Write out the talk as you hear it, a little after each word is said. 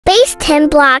place 10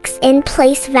 blocks in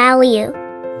place value.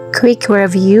 Quick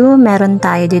review, meron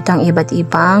tayo ditong iba't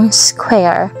ibang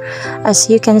square. As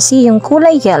you can see, yung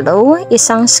kulay yellow,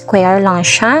 isang square lang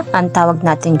siya. Ang tawag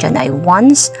natin dyan ay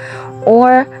ones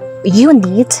or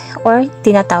unit or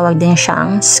tinatawag din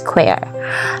siyang square.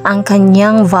 Ang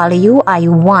kanyang value ay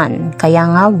 1, kaya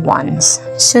nga ones.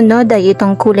 Sunod ay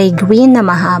itong kulay green na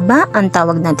mahaba, ang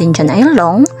tawag natin dyan ay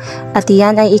long, at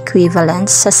yan ay equivalent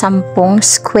sa 10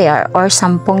 square or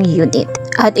 10 unit.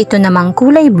 At ito namang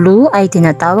kulay blue ay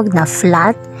tinatawag na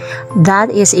flat, that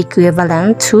is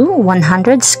equivalent to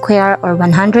 100 square or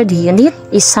 100 unit,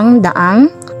 100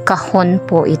 kahon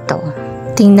po ito.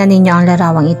 Tingnan ninyo ang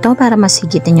larawang ito para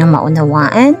masigit ninyong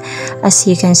maunawaan. As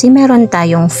you can see, meron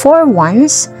tayong 4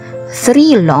 ones,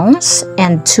 3 longs,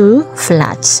 and 2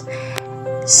 flats.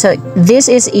 So, this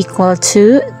is equal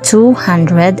to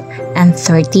 234.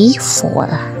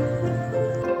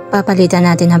 Papalitan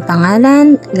natin ang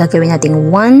pangalan. Gagawin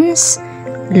natin ones,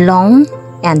 long,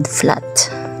 and flat.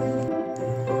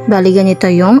 Bali, ganito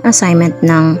yung assignment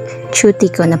ng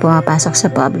tutee ko na pumapasok sa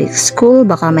public school.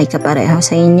 Baka may kapareho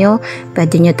sa inyo.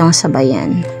 Pwede nyo tong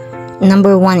sabayan.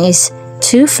 Number 1 is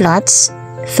 2 flats,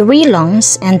 3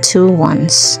 longs, and 2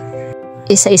 ones.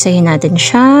 Isa-isahin natin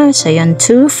siya. So, yung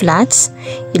 2 flats.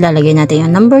 Ilalagay natin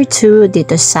yung number 2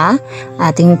 dito sa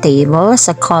ating table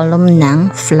sa column ng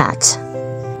flat.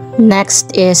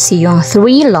 Next is yung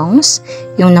 3 longs.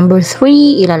 Yung number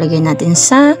 3, ilalagay natin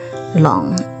sa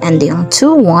long. And yung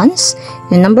 2 ones,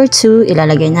 yung number 2,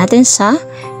 ilalagay natin sa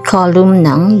column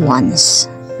ng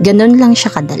ones. Ganun lang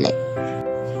siya kadali.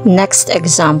 Next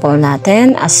example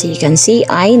natin, as you can see,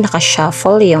 ay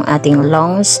nakashuffle yung ating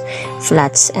longs,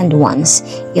 flats, and ones.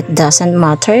 It doesn't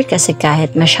matter kasi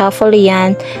kahit ma-shuffle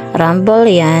yan, rumble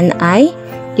yan, ay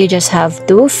you just have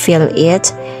to fill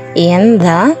it in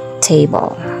the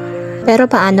table. Pero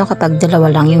paano kapag dalawa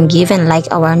lang yung given, like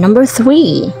our number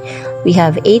 3? We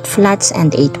have 8 flats and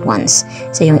 8 ones.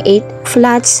 So, yung 8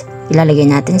 flats,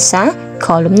 ilalagay natin sa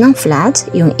column ng flats.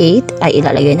 Yung 8 ay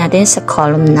ilalagay natin sa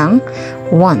column ng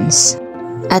ones.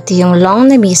 At yung long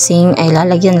na missing ay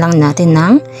lalagyan lang natin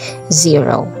ng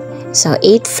 0. So,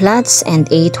 8 flats and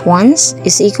 8 ones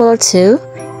is equal to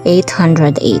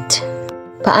 808.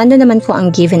 Paano naman kung ang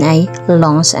given ay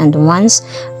longs and ones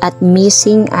at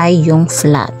missing ay yung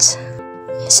flats?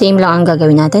 Same lang ang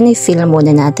gagawin natin. I-fill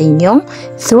muna natin yung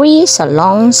 3 sa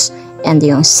longs and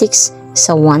yung 6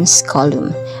 sa ones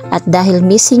column. At dahil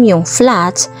missing yung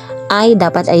flats, ay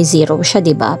dapat ay 0 siya,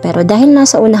 diba? Pero dahil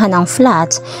nasa unahan ang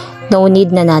flats, no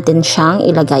need na natin siyang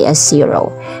ilagay as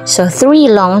 0. So,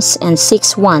 3 longs and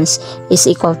 6 ones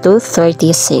is equal to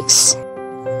 36.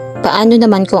 Paano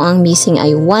naman kung ang missing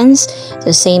ay ones?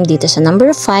 So, same dito sa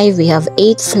number 5, we have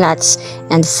 8 flats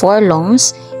and 4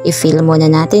 longs. I-fill muna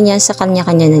natin yan sa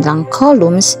kanya-kanya nilang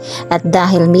columns. At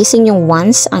dahil missing yung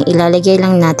ones, ang ilalagay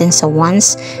lang natin sa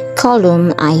ones column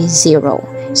ay 0.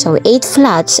 So, 8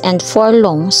 flats and 4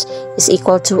 longs is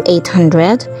equal to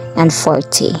 840.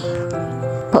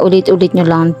 Paulit-ulit nyo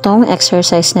lang tong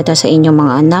exercise na to sa inyong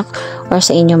mga anak or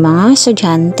sa inyong mga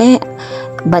estudyante.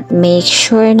 But make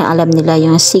sure na alam nila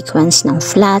yung sequence ng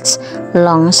flats,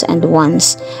 longs, and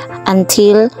ones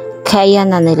until kaya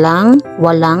na nilang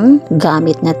walang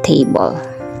gamit na table.